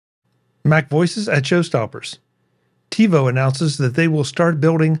Mac Voices at Showstoppers. TiVo announces that they will start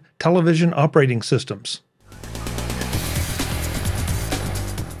building television operating systems.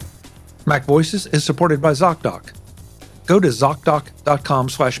 Mac Voices is supported by ZocDoc. Go to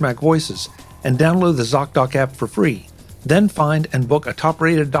ZocDoc.com/MacVoices and download the ZocDoc app for free. Then find and book a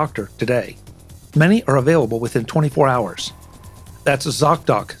top-rated doctor today. Many are available within 24 hours. That's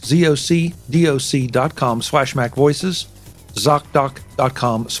ZocDoc, ZocDoc.com/MacVoices,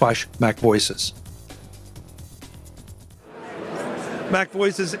 ZocDoc.com/MacVoices. Mac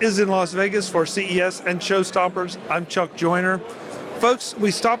Voices is in Las Vegas for CES and Showstoppers. I'm Chuck Joyner. Folks,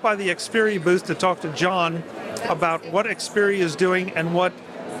 we stopped by the Xperi booth to talk to John about what Xperi is doing and what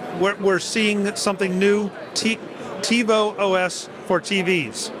we're seeing something new, TiVo OS for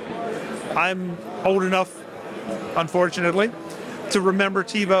TVs. I'm old enough, unfortunately, to remember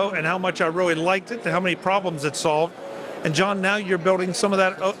TiVo and how much I really liked it and how many problems it solved. And John, now you're building some of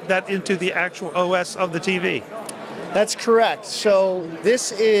that into the actual OS of the TV. That's correct. So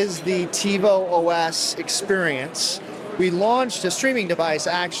this is the TiVo OS experience. We launched a streaming device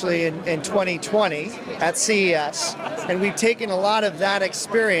actually in 2020 at CES, and we've taken a lot of that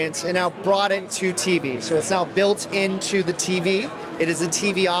experience and now brought it to TV. So it's now built into the TV. It is a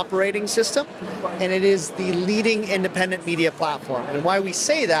TV operating system, and it is the leading independent media platform. And why we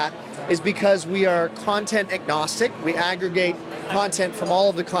say that is because we are content agnostic. We aggregate content from all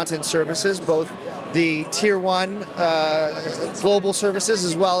of the content services, both the tier one global services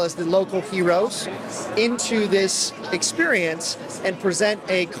as well as the local heroes, into this experience and present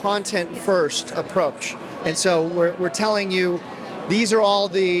a content first approach. And so we're telling you, these are all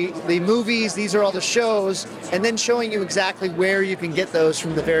the movies, these are all the shows, and then showing you exactly where you can get those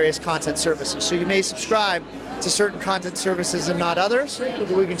from the various content services. So you may subscribe to certain content services and not others.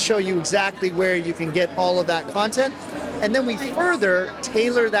 We can show you exactly where you can get all of that content. And then we further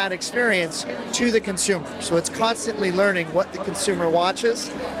tailor that experience to the consumer. So it's constantly learning what the consumer watches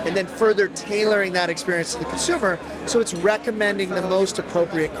and then further tailoring that experience to the consumer. So it's recommending the most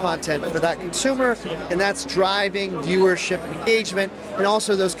appropriate content for that consumer, and that's driving viewership and engagement. And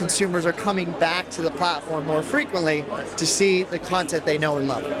also those consumers are coming back to the platform more frequently to see the content they know and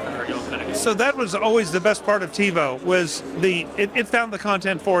love. So that was always the best part of TiVo, was it found the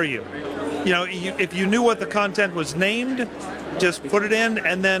content for you. You know, if you knew what the content was named, just put it in,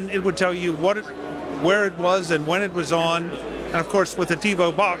 and then it would tell you where it was and when it was on. And of course, with the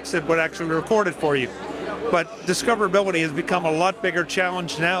TiVo box, it would actually record it for you. But discoverability has become a lot bigger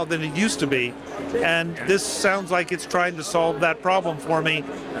challenge now than it used to be. And this sounds like it's trying to solve that problem for me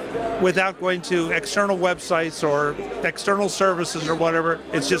without going to external websites or external services or whatever.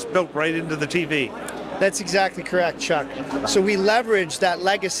 It's just built right into the TV. That's exactly correct, Chuck. So we leveraged that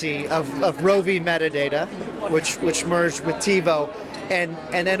legacy of Rovi metadata, which merged with TiVo, and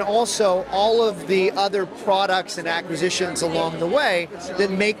then also all of the other products and acquisitions along the way that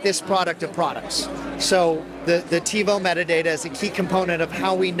make this product of products. So the TiVo metadata is a key component of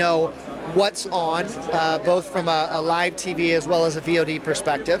how we know what's on, both from a live TV as well as a VOD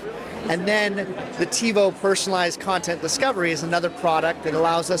perspective. And then the TiVo personalized content discovery is another product that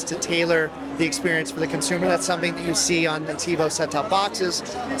allows us to tailor the experience for the consumer. That's something that you see on the TiVo set-top boxes,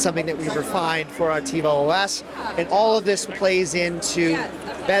 something that we've refined for our TiVo OS. And all of this plays into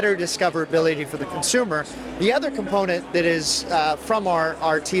better discoverability for the consumer. The other component that is from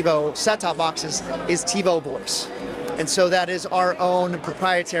our TiVo set-top boxes is TiVo Voice. And so that is our own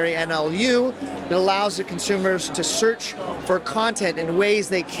proprietary NLU that allows the consumers to search for content in ways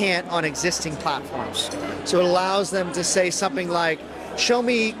they can't on existing platforms. So it allows them to say something like, show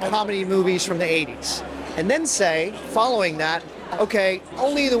me comedy movies from the 80s. And then say, following that, okay,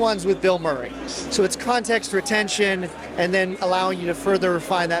 only the ones with Bill Murray. So it's context retention and then allowing you to further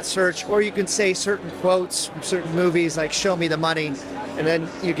refine that search. Or you can say certain quotes from certain movies like show me the money, and then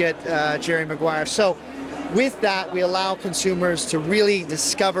you get Jerry Maguire. So with that, we allow consumers to really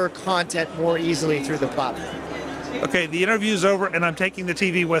discover content more easily through the platform. Okay, the interview's over, and I'm taking the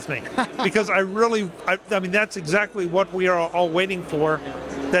TV with me because I mean, that's exactly what we are all waiting for.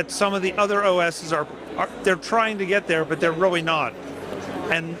 That some of the other OSs they're trying to get there, but they're really not.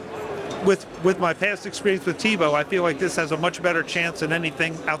 And with my past experience with TiVo, I feel like this has a much better chance than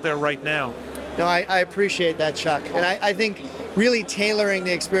anything out there right now. No, I appreciate that, Chuck. And I think really tailoring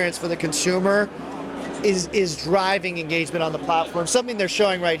the experience for the consumer is driving engagement on the platform. Something they're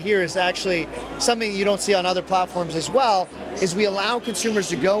showing right here is actually something you don't see on other platforms as well, is we allow consumers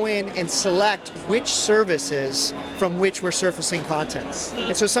to go in and select which services from which we're surfacing content.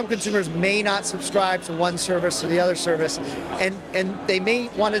 And so some consumers may not subscribe to one service or the other service, and they may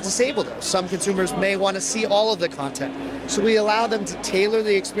want to disable those. Some consumers may want to see all of the content. So we allow them to tailor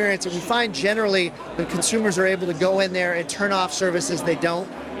the experience, and we find generally when consumers are able to go in there and turn off services they don't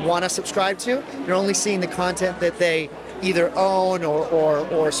want to subscribe to, they're only seeing the content that they either own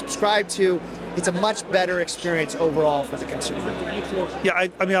or subscribe to. It's a much better experience overall for the consumer. Yeah,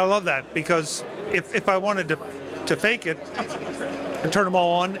 I mean, I love that, because if I wanted to fake it and turn them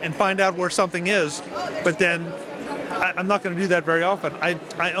all on and find out where something is, but then I'm not going to do that very often.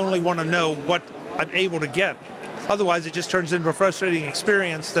 I only want to know what I'm able to get. Otherwise, it just turns into a frustrating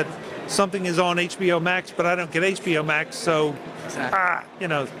experience that something is on HBO Max, but I don't get HBO Max, so, Exactly.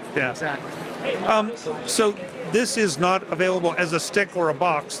 yeah. Exactly. So this is not available as a stick or a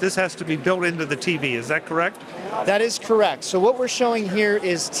box. This has to be built into the TV. Is that correct? That is correct. So what we're showing here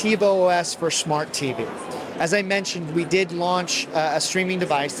is TiVo OS for Smart TV. As I mentioned, we did launch a streaming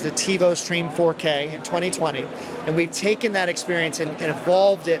device, the TiVo Stream 4K in 2020, and we've taken that experience and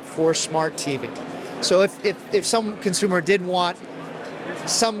evolved it for Smart TV. So if some consumer did want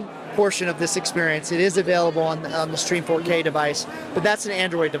some portion of this experience, it is available on the Stream 4K device, but that's an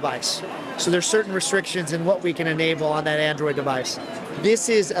Android device. So there's certain restrictions in what we can enable on that Android device. This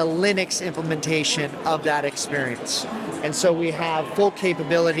is a Linux implementation of that experience. And so we have full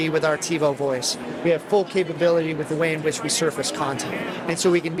capability with our TiVo voice. We have full capability with the way in which we surface content. And so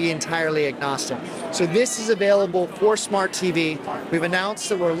we can be entirely agnostic. So this is available for Smart TV. We've announced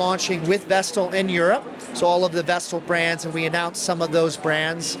that we're launching with Vestel in Europe. So all of the Vestel brands, and we announced some of those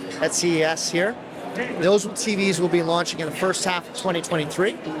brands at CES here. Those TVs will be launching in the first half of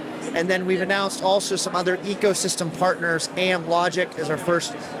 2023. And then we've announced also some other ecosystem partners. AM Logic is our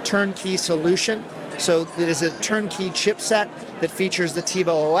first turnkey solution. So it is a turnkey chipset that features the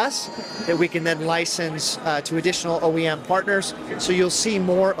TiVo OS that we can then license to additional OEM partners. So you'll see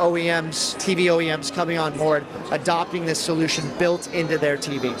more OEMs, TV OEMs coming on board, adopting this solution built into their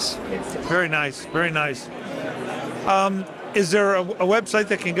TVs. Very nice, very nice. Is there a website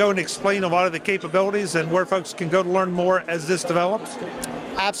that can go and explain a lot of the capabilities and where folks can go to learn more as this develops?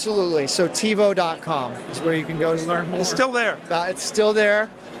 Absolutely. So TiVo.com is where you can go to learn more. It's still there. It's still there.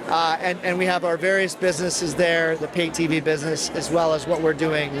 And we have our various businesses there, the pay TV business, as well as what we're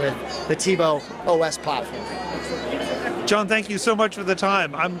doing with the TiVo OS platform. John, thank you so much for the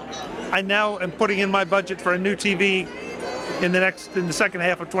time. I now am putting in my budget for a new TV in the second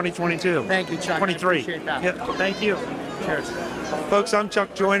half of 2022. Thank you, Chuck. 23. I appreciate that. Yeah, thank you. Cheers. Folks, I'm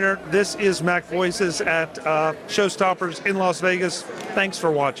Chuck Joyner. This is Mac Voices at Showstoppers in Las Vegas. Thanks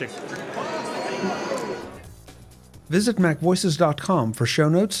for watching. Visit MacVoices.com for show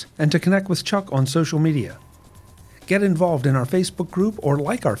notes and to connect with Chuck on social media. Get involved in our Facebook group or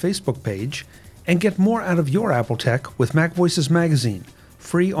like our Facebook page, and get more out of your Apple tech with Mac Voices Magazine,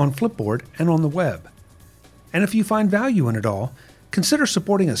 free on Flipboard and on the web. And if you find value in it all, consider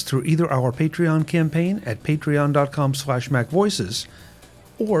supporting us through either our Patreon campaign at patreon.com/MacVoices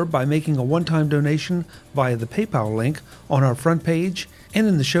or by making a one-time donation via the PayPal link on our front page and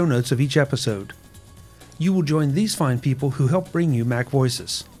in the show notes of each episode. You will join these fine people who help bring you Mac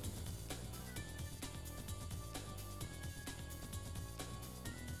Voices.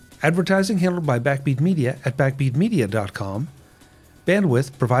 Advertising handled by Backbeat Media at backbeatmedia.com.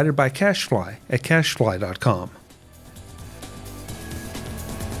 Bandwidth provided by CacheFly at cachefly.com.